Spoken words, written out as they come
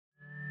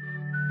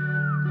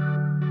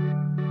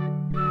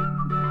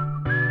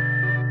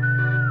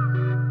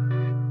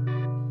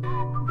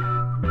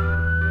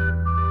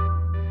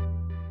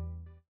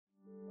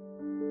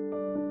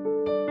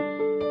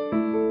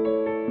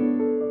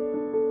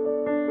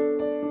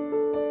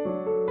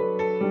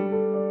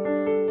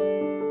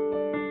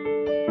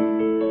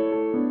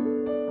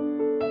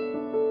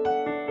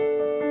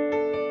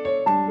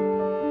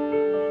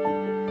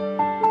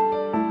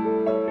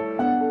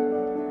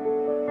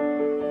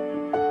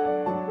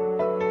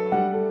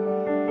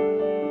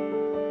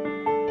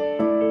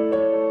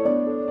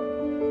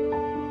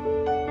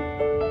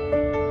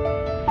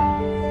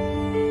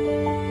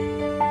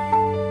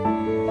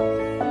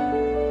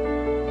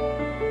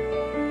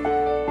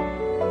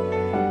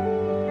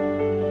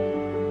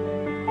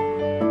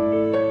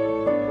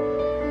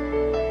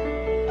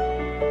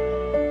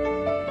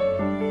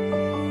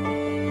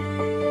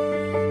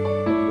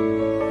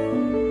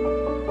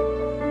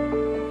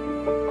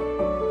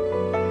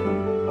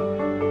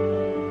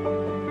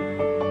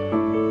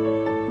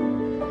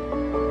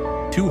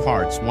Two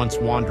hearts once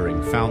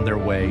wandering found their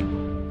way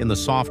in the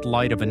soft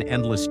light of an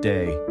endless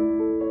day.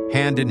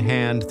 Hand in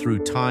hand through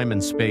time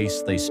and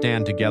space, they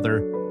stand together,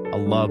 a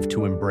love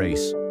to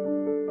embrace.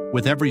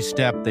 With every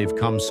step they've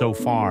come so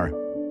far,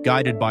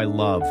 guided by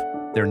love,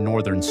 their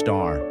northern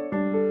star.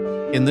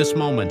 In this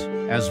moment,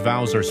 as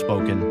vows are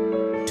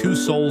spoken, two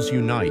souls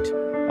unite,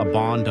 a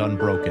bond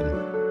unbroken.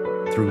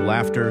 Through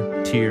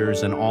laughter,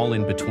 tears, and all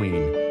in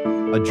between,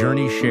 a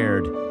journey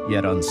shared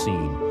yet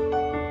unseen.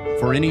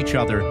 For in each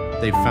other,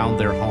 they've found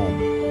their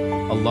home,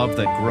 a love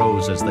that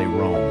grows as they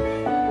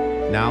roam.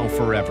 Now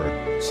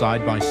forever,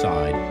 side by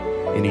side,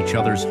 in each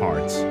other's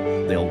hearts,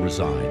 they'll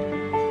reside.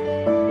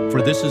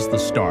 For this is the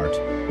start,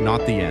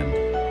 not the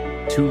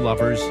end. Two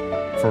lovers,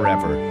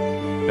 forever,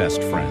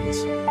 best friends.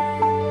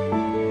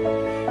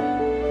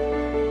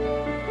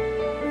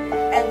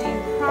 And do you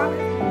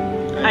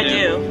promise? I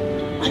do.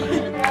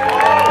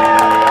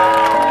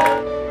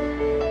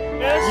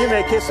 You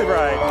may kiss the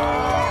bride.